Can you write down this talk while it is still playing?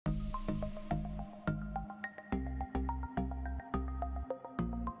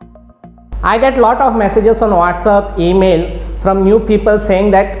I get lot of messages on WhatsApp, email from new people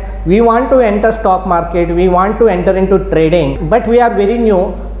saying that we want to enter stock market, we want to enter into trading, but we are very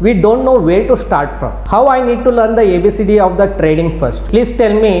new, we don't know where to start from. How I need to learn the ABCD of the trading first? Please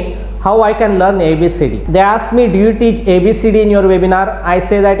tell me how I can learn ABCD. They ask me, do you teach ABCD in your webinar? I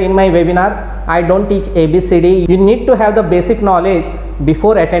say that in my webinar, I don't teach ABCD. You need to have the basic knowledge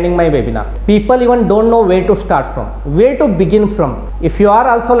before attending my webinar. People even don't know where to start from, where to begin from. If you are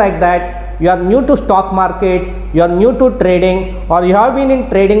also like that, you are new to stock market, you are new to trading, or you have been in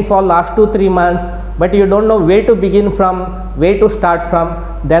trading for last 2-3 months, but you don't know where to begin from, where to start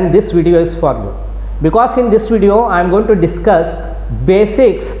from, then this video is for you. Because in this video, I am going to discuss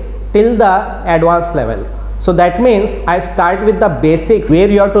basics till the advanced level. So that means I start with the basics, where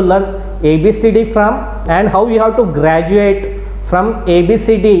you have to learn ABCD from, and how you have to graduate from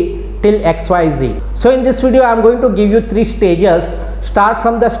ABCD till XYZ. So in this video I am going to give you 3 stages. Start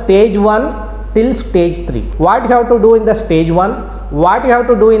from the stage 1 till stage 3. What you have to do in the stage 1, what you have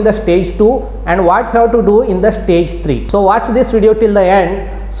to do in the stage 2, and what you have to do in the stage 3. So watch this video till the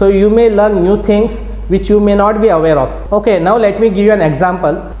end, so you may learn new things which you may not be aware of. Okay, now let me give you an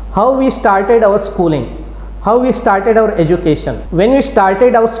example how we started our schooling, how we started our education. When we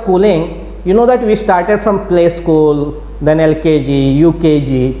started our schooling, you know that we started from play school, then LKG,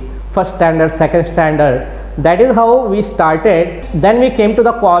 UKG, first standard, second standard. That is how we started. Then we came to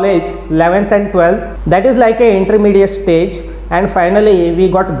the college, 11th and 12th. That is like a intermediate stage, and finally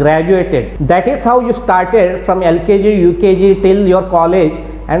we got graduated. That is how you started from LKG, UKG till your college,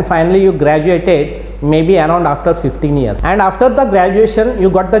 and finally you graduated maybe around after 15 years. And after the graduation you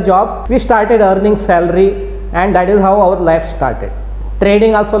got the job, we started earning salary, and that is how our life started.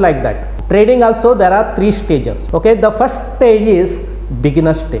 Trading also like that. Trading also there are 3 stages. Okay, the first stage is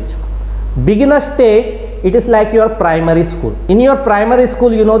beginner stage. Beginner stage, it is like your primary school. In your primary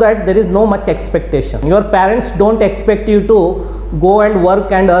school, you know that there is no much expectation. Your parents don't expect you to go and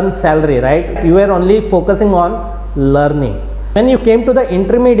work and earn salary, right? You were only focusing on learning. When you came to the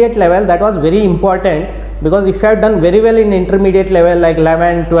intermediate level, that was very important, because if you have done very well in intermediate level like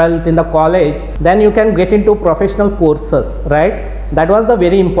 11th, 12th in the college, then you can get into professional courses, right? That was the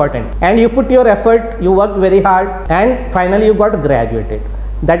very important, and you put your effort, you worked very hard, and finally you got graduated.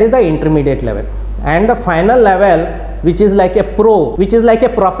 That is the intermediate level. And the final level, which is like a pro, which is like a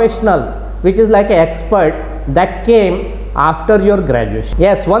professional, which is like an expert, that came after your graduation.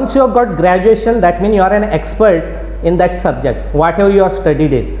 Yes, once you have got graduation, that means you are an expert in that subject, whatever you have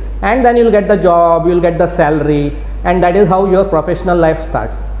studied it, and then you will get the job, you will get the salary, and that is how your professional life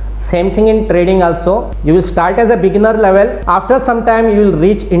starts. Same thing in trading also. You will start as a beginner level, after some time you will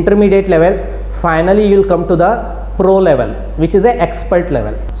reach intermediate level, finally you will come to the pro level, which is an expert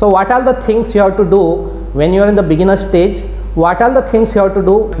level. So what are the things you have to do when you are in the beginner stage, what are the things you have to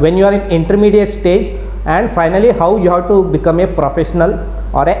do when you are in intermediate stage, and finally how you have to become a professional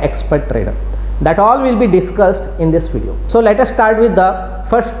or an expert trader. That all will be discussed in this video. So let us start with the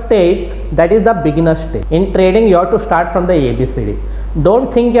first stage, that is the beginner stage. In trading you have to start from the ABCD.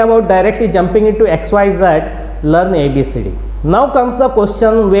 Don't think about directly jumping into XYZ, learn ABCD. Now comes the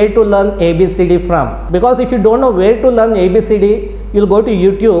question, where to learn ABCD from? Because if you don't know where to learn ABCD, you'll go to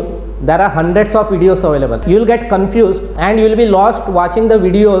YouTube. There are hundreds of videos available. You will get confused and you will be lost watching the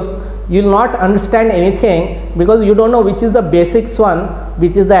videos. You will not understand anything because you don't know which is the basics one,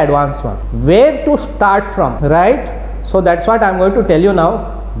 which is the advanced one. Where to start from, right? So that's what I'm going to tell you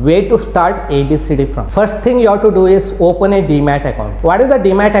now. Where to start ABCD from. First thing you have to do is open a demat account. What is the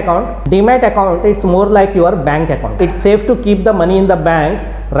demat account? Demat account, it's more like your bank account. It's safe to keep the money in the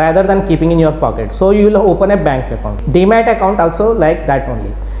bank rather than keeping in your pocket. So you will open a bank account. Demat account also like that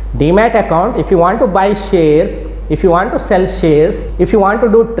only. Demat account, if you want to buy shares, if you want to sell shares, if you want to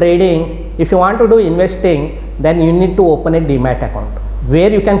do trading, if you want to do investing, then you need to open a demat account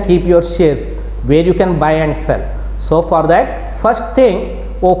where you can keep your shares, where you can buy and sell. So for that, first thing,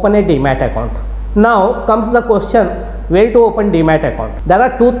 open a demat account. Now comes the question, where to open demat account? There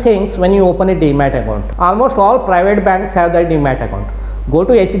are 2 things when you open a demat account. Almost all private banks have that demat account. Go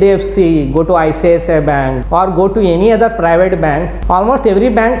to HDFC, go to ICICI Bank, or go to any other private banks. Almost every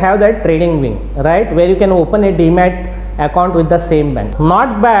bank have that trading wing, right, where you can open a demat account with the same bank.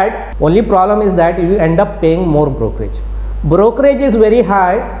 Not bad, only problem is that you end up paying more brokerage. Brokerage is very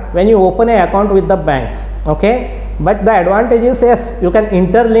high when you open an account with the banks, okay? But the advantage is, yes, you can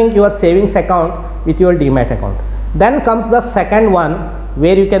interlink your savings account with your demat account. Then comes the second one,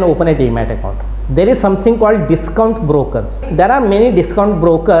 where you can open a demat account. there is something called discount brokers. There are many discount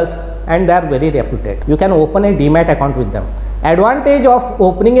brokers and they are very reputed. You can open a Demat account with them. Advantage of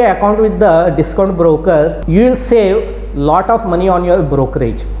opening an account with the discount broker, you will save lot of money on your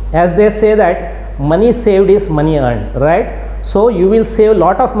brokerage. As they say that money saved is money earned, right? So you will save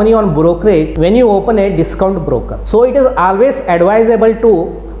lot of money on brokerage when you open a discount broker. So it is always advisable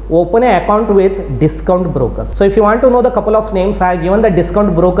to open an account with discount brokers. So if you want to know the couple of names, I have given the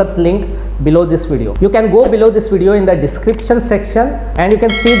discount brokers link below this video. You can go below this video in the description section and you can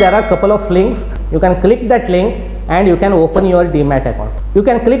see there are a couple of links. You can click that link and you can open your Demat account. You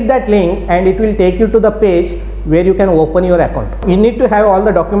can click that link and it will take you to the page where you can open your account. You need to have all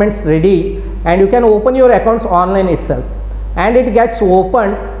the documents ready and you can open your accounts online itself. And it gets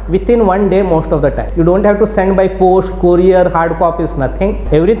opened within 1 day most of the time. You don't have to send by post, courier, hard copies, nothing.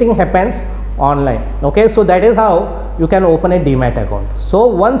 Everything happens online. Okay, so that is how you can open a Demat account. So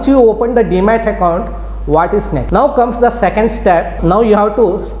once you open the Demat account, what is next? Now comes the second step. Now you have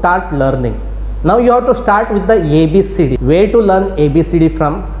to start learning. Now you have to start with the ABCD. Where to learn ABCD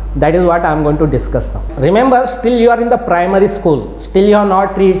from? That is what I am going to discuss now. Remember, still you are in the primary school. Still you have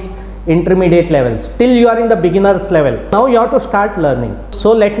not reached intermediate level. Still you are in the beginners level. Now you have to start learning.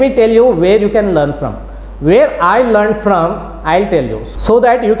 So let me tell you where you can learn from. Where I learned from, I'll tell you, so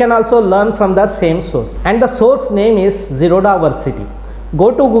that you can also learn from the same source. And the source name is Zerodhaversity.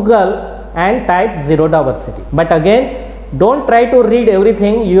 Go to Google and type Zerodhaversity. But again, don't try to read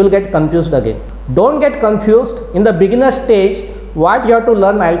everything, you will get confused again. Don't get confused. In the beginner stage, what you have to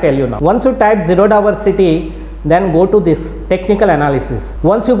learn, I'll tell you now. Once you type Zerodhaversity, then go to this technical analysis.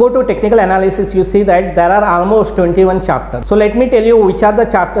 Once you go to technical analysis, you see that there are almost 21 chapters. So let me tell you which are the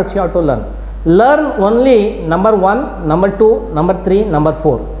chapters you have to learn. Learn only number 1, number 2, number 3, number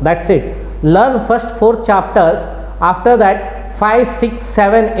 4. That's it. Learn first 4 chapters. After that 5, 6,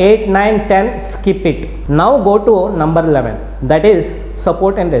 7, 8, 9, 10, skip it. Now go to number 11. That is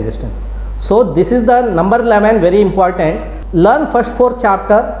support and resistance. So this is the number 11, very important. Learn first 4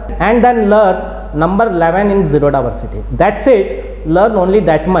 chapters and then learn number 11 in Zerodhaversity. That's it. Learn only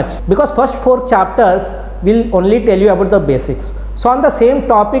that much, because first 4 chapters will only tell you about the basics. So on the same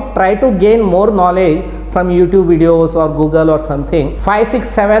topic, try to gain more knowledge from YouTube videos or Google or something. 5, 6,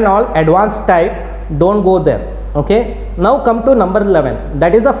 7 all advanced type, don't go there. Okay, now come to number 11,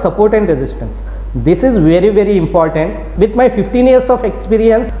 that is the support and resistance. This is very, very important. With my 15 years of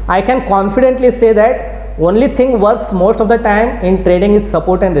experience, I can confidently say that only thing works most of the time in trading is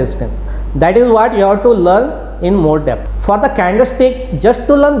support and resistance. That is what you have to learn in more depth. For the candlestick, just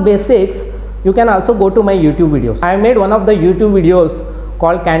to learn basics, you can also go to my YouTube videos. I made one of the YouTube videos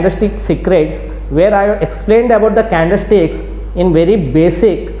called Candlestick Secrets, where I explained about the candlesticks in very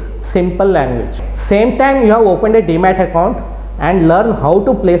basic, simple language. Same time, you have opened a Demat account and learn how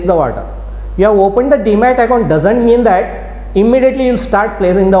to place the order. You have opened the Demat account doesn't mean that immediately you will start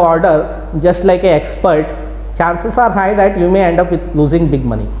placing the order just like an expert. Chances are high that you may end up with losing big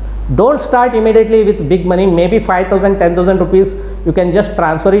money. Don't start immediately with big money, maybe 5,000, 10,000 rupees. You can just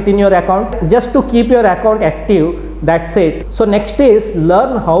transfer it in your account just to keep your account active. That's it. So next is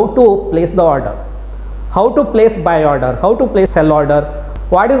learn how to place the order. How to place buy order, how to place sell order,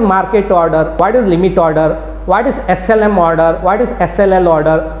 what is market order, what is limit order, what is SLM order, what is SLL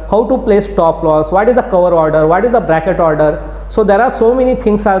order, how to place stop loss, what is the cover order, what is the bracket order. So there are so many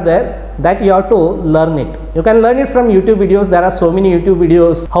things are there that you have to learn it. You can learn it from YouTube videos. There are so many YouTube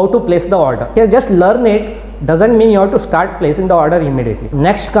videos how to place the order. Okay, just learn it doesn't mean you have to start placing the order immediately.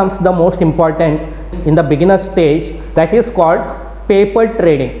 Next comes the most important in the beginner stage, that is called paper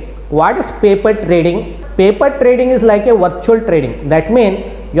trading. What is paper trading? Paper trading is like a virtual trading. That means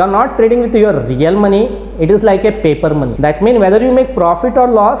you are not trading with your real money, it is like a paper money. That means whether you make profit or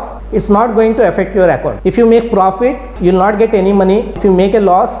loss, it's not going to affect your account. If you make profit, you will not get any money. If you make a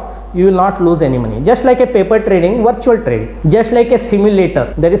loss, you will not lose any money. Just like a paper trading, virtual trading. Just like a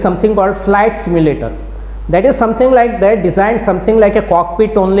simulator, there is something called flight simulator. That is something like that, designed something like a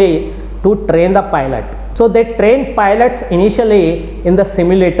cockpit only to train the pilot. So they train pilots initially in the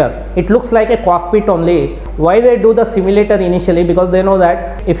simulator. It looks like a cockpit only. Why they do the simulator initially? Because they know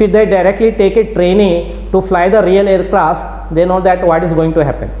that if they directly take a trainee to fly the real aircraft, they know that what is going to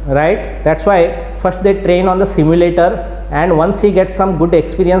happen, right? That's why first they train on the simulator, and once he gets some good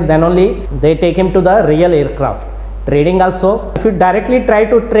experience, then only they take him to the real aircraft. Trading also, if you directly try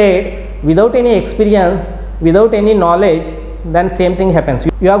to trade without any experience, without any knowledge, then same thing happens.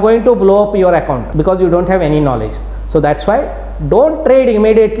 You are going to blow up your account because you don't have any knowledge. So that's why don't trade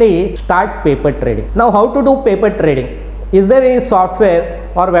immediately, start paper trading. Now how to do paper trading? Is there any software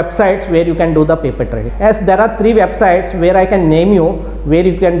or websites where you can do the paper trading. As there are 3 websites where I can name you where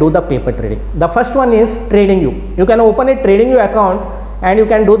you can do the paper trading. The first one is TradingView. You can open a TradingView account and you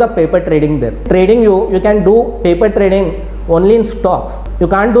can do the paper trading there. TradingView, you can do paper trading only in stocks. You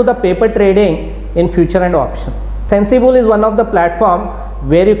can't do the paper trading in future and option. Sensible is one of the platform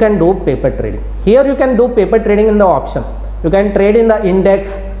where you can do paper trading. Here you can do paper trading in the option. You can trade in the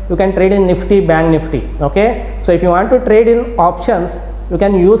index, you can trade in Nifty, Bank Nifty. Okay, so if you want to trade in options, you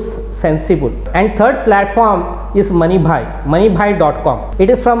can use Sensible. And third platform is MoneyBuy, moneybuy.com. It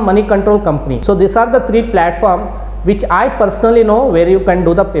is from Money Control Company. So these are the 3 platforms which I personally know where you can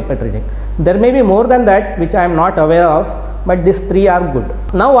do the paper trading. There may be more than that which I am not aware of, but these 3 are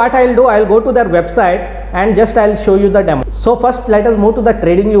good. Now what I will do, I will go to their website and just I will show you the demo. So first let us move to the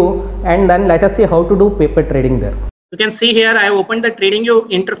TradingView and then let us see how to do paper trading there. You can see here I have opened the TradingView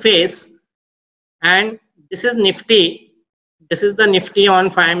interface and this is Nifty. This is the Nifty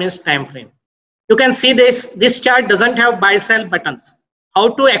on 5 minutes time frame. You can see this chart doesn't have buy sell buttons. How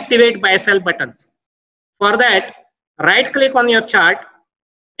to activate buy sell buttons? For that, right click on your chart.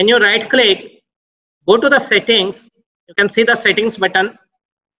 When you right click, go to the settings. You can see the settings button.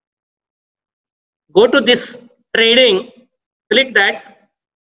 Go to this trading, click that,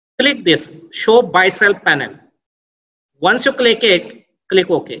 click this show buy sell panel. Once you click it, click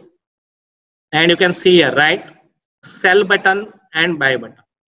OK. And you can see here, right? Sell button and buy button.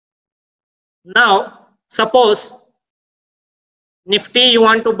 Now, suppose Nifty you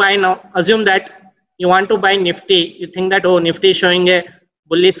want to buy now. Assume that you want to buy Nifty. You think that, oh, Nifty is showing a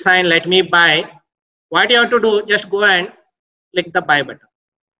bullish sign, let me buy. What you have to do, just go and click the buy button.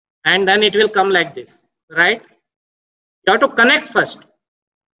 And then it will come like this, right? You have to connect first.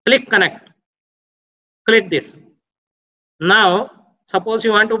 Click connect. Click this. Now, suppose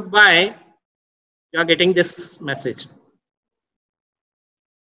you want to buy, you are getting this message.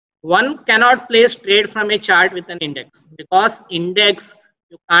 One cannot place trade from a chart with an index because index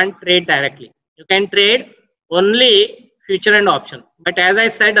you can't trade directly. You can trade only future and option. But as I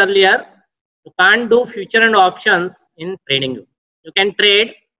said earlier, you can't do future and options in TradingView. You can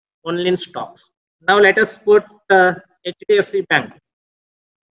trade only in stocks. Now let us put HDFC Bank.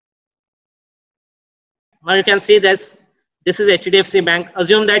 Now you can see this is HDFC Bank.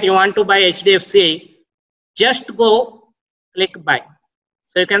 Assume that you want to buy HDFC. Just go click buy.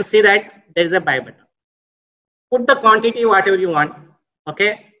 So you can see that there is a buy button. Put the quantity whatever you want.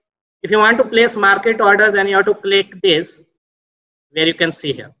 Okay. If you want to place market order, then you have to click this where you can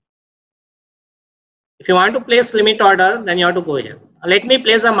see here. If you want to place limit order, then you have to go here. Let me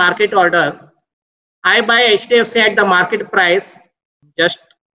place a market order. I buy HDFC at the market price. Just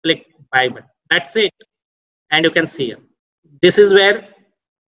click buy button. That's it. And you can see here. This is where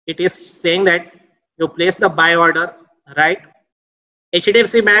it is saying that you place the buy order, right?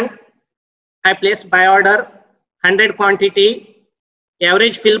 HDFC Bank, I placed buy order, 100 quantity,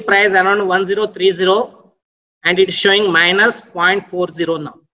 average fill price around 1030, and it is showing minus 0.40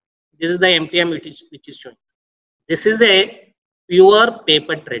 now. This is the MTM which is showing. This is a pure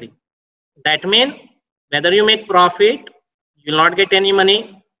paper trading. That means whether you make profit, you will not get any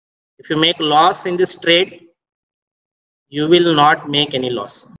money. If you make loss in this trade, you will not make any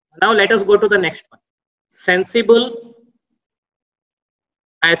loss. Now let us go to the next one. Sensible.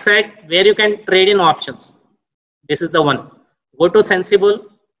 I said where you can trade in options. This is the one. Go to Sensible.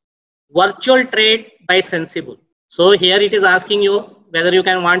 Virtual trade by Sensible. So here it is asking you whether you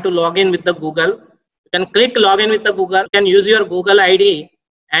can want to log in with the Google. You can click login with the Google. You can use your Google ID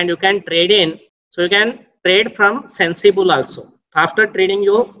and you can trade in. So you can trade from Sensible also. After trading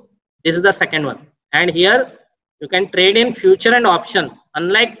you, this is the second one. And here you can trade in future and option.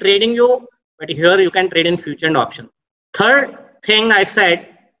 Unlike trading you, but here you can trade in future and option. Third thing I said,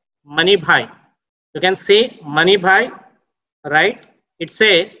 MoneyBuy. You can see MoneyBuy, right? It's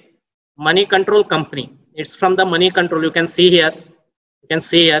a money control company. It's from the money control. You can see here. You can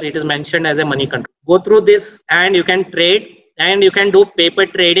see here it is mentioned as a money control. Go through this and you can trade and you can do paper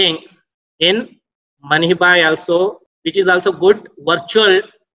trading in MoneyBuy also, which is also good virtual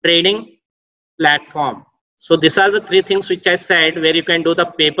trading platform. So these are the 3 things which I said where you can do the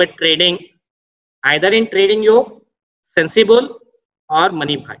paper trading either in TradingView, Sensible or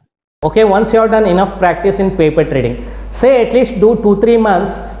MoneyBuy. Okay, once you have done enough practice in paper trading, say at least do 2-3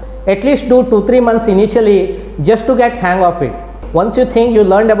 months, at least do 2-3 months initially just to get hang of it. Once you think you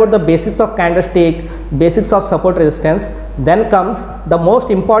learned about the basics of candlestick, basics of support resistance, then comes the most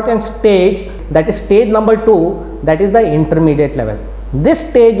important stage, that is stage number 2, that is the intermediate level. This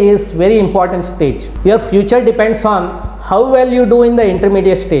stage is very important stage. Your future depends on how well you do in the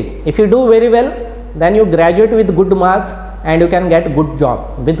intermediate stage. If you do very well, then you graduate with good marks and you can get good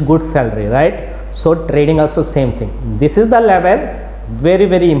job with good salary, right? So trading also same thing. This is the level,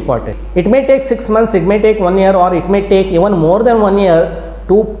 very important. It may take 6 months, it may take 1 year, or it may take even more than 1 year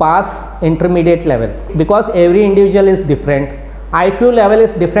to pass intermediate level, because every individual is different. IQ level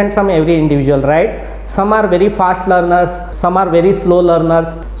is different from every individual, right? Some are very fast learners, some are very slow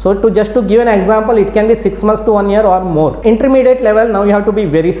learners. So just to give an example, it can be 6 months to 1 year or more. Intermediate level, now you have to be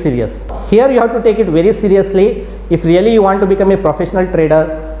very serious. Here you have to take it very seriously if really you want to become a professional trader,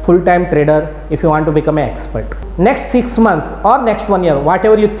 full-time trader, if you want to become an expert. Next 6 months or next 1 year,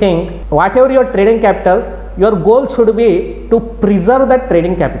 whatever you think, whatever your trading capital, your goal should be to preserve that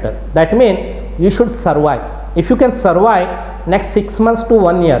trading capital. That means you should survive. If you can survive next 6 months to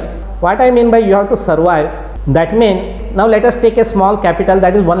 1 year, what I mean by you have to survive, that means, now let us take a small capital,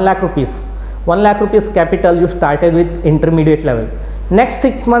 that is 1 lakh rupees. 1 lakh rupees capital you started with intermediate level. Next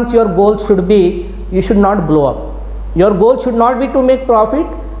 6 months your goal should be, you should not blow up. Your goal should not be to make profit,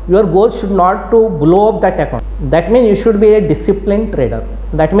 your goal should not to blow up that account. That means you should be a disciplined trader.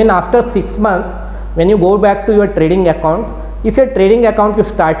 That means after 6 months, when you go back to your trading account, if your trading account you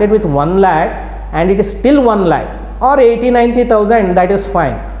started with 1 lakh and it is still 1 lakh or 80-90,000, that is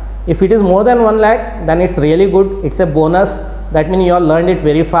fine. If it is more than 1 lakh, then it's really good, it's a bonus. That means you have learned it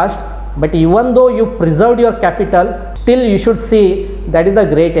very fast. But even though you preserved your capital, still you should see that is a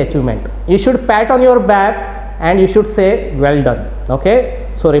great achievement. You should pat on your back and you should say well done. Okay,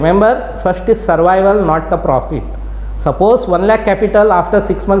 so remember, first is survival, not the profit. Suppose 1 lakh capital after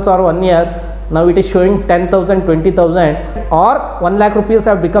 6 months or 1 year, now it is showing 10,000, 20,000, or 1 lakh rupees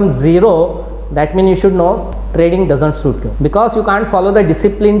have become zero. That means you should know trading doesn't suit you, because you can't follow the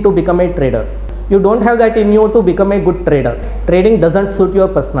discipline to become a trader. You don't have that in you to become a good trader. Trading doesn't suit your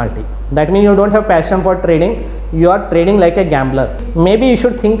personality. That means you don't have passion for trading. You are trading like a gambler. Maybe you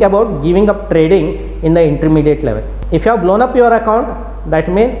should think about giving up trading in the intermediate level. If you have blown up your account, that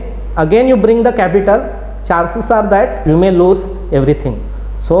means again you bring the capital, chances are that you may lose everything.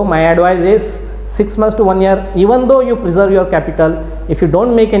 So my advice is 6 months to 1 year, even though you preserve your capital, if you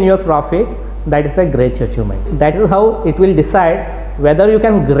don't make any profit, that is a great achievement. That is how it will decide whether you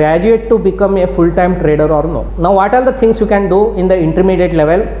can graduate to become a full-time trader or no. Now what are the things you can do in the intermediate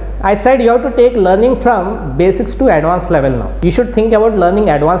level? I said you have to take learning from basics to advanced level now. You should think about learning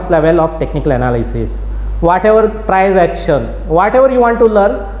advanced level of technical analysis. Whatever price action, whatever you want to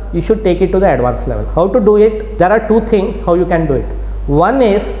learn, you should take it to the advanced level. How to do it? There are two things how you can do it. One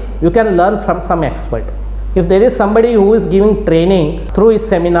is you can learn from some expert. If there is somebody who is giving training through his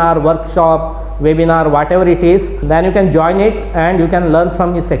seminar, workshop, webinar, whatever it is, then you can join it and you can learn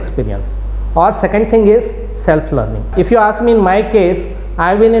from his experience. Or second thing is self-learning. If you ask me, in my case,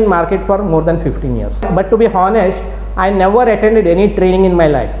 I have been in market for more than 15 years. But to be honest, I never attended any training in my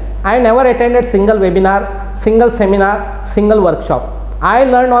life. I never attended single webinar, single seminar, single workshop. I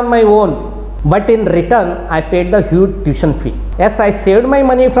learned on my own. But in return, I paid the huge tuition fee. Yes, I saved my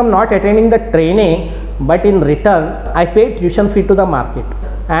money from not attending the training, but in return, I paid tuition fee to the market.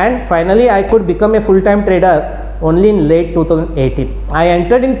 And finally, I could become a full-time trader only in late 2018. I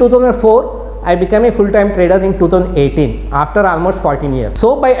entered in 2004, I became a full-time trader in 2018 after almost 14 years.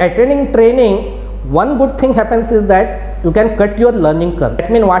 So by attending training, one good thing happens is that you can cut your learning curve.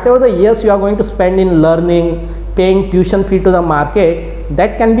 That means whatever the years you are going to spend in learning, paying tuition fee to the market,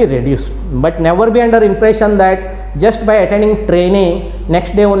 that can be reduced. But never be under impression that just by attending training,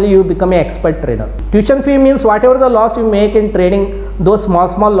 next day only you become an expert trader. Tuition fee means whatever the loss you make in trading, those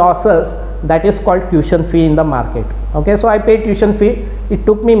small losses, that is called tuition fee in the market. Okay, so I paid tuition fee. It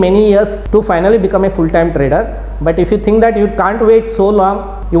took me many years to finally become a full-time trader. But if you think that you can't wait so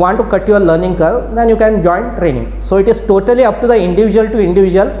long, you want to cut your learning curve, then you can join training. So it is totally up to the individual to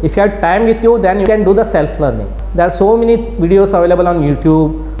individual. If you have time with you, then you can do the self-learning. There are so many videos available on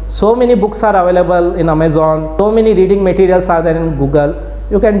YouTube. So many books are available in Amazon. So many reading materials are there in Google.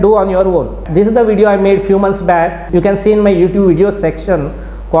 You can do on your own. This is the video I made few months back. You can see in my YouTube video section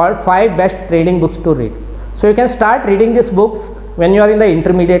called 5 best trading books to read. So you can start reading these books when you are in the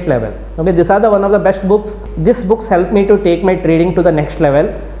intermediate level. Okay, these are the one of the best books. These books help me to take my trading to the next level,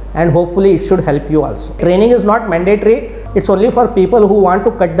 and hopefully it should help you also. Training is not mandatory. It's only for people who want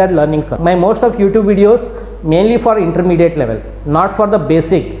to cut their learning curve. My most of YouTube videos mainly for intermediate level, not for the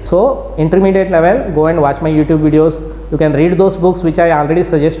basic. So intermediate level, go and watch my YouTube videos. You can read those books which I already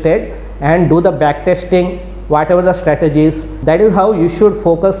suggested and do the back testing, whatever the strategies. That is how you should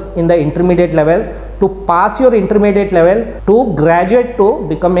focus in the intermediate level to pass your intermediate level to graduate to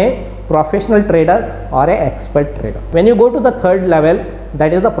become a professional trader or an expert trader. When you go to the third level,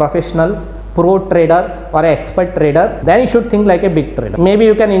 that is the professional, pro trader or an expert trader, then you should think like a big trader. Maybe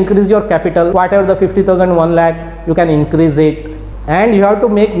you can increase your capital, whatever the 50,000, 1 lakh, you can increase it. And you have to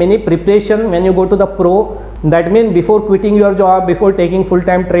make many preparation when you go to the pro. That means before quitting your job, before taking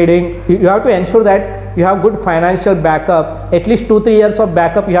full-time trading, you have to ensure that you have good financial backup, at least 2-3 years of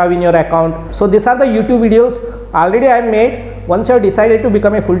backup you have in your account. So these are the YouTube videos already I made. Once you have decided to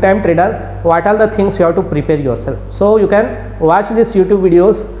become a full-time trader, what are the things you have to prepare yourself. So you can watch these YouTube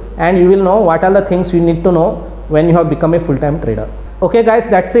videos and you will know what are the things you need to know when you have become a full-time trader. Okay guys,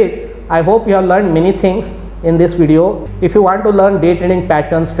 that's it. I hope you have learned many things in this video. If you want to learn day trading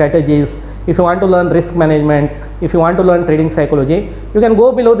patterns, strategies, if you want to learn risk management, if you want to learn trading psychology, you can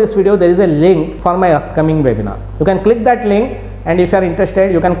go below this video. There is a link for my upcoming webinar. You can click that link, and if you are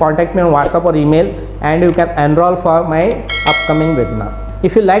interested, you can contact me on WhatsApp or email and you can enroll for my upcoming webinar.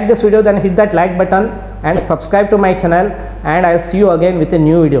 If you like this video, then hit that like button and subscribe to my channel, and I'll see you again with a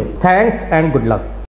new video. Thanks and good luck.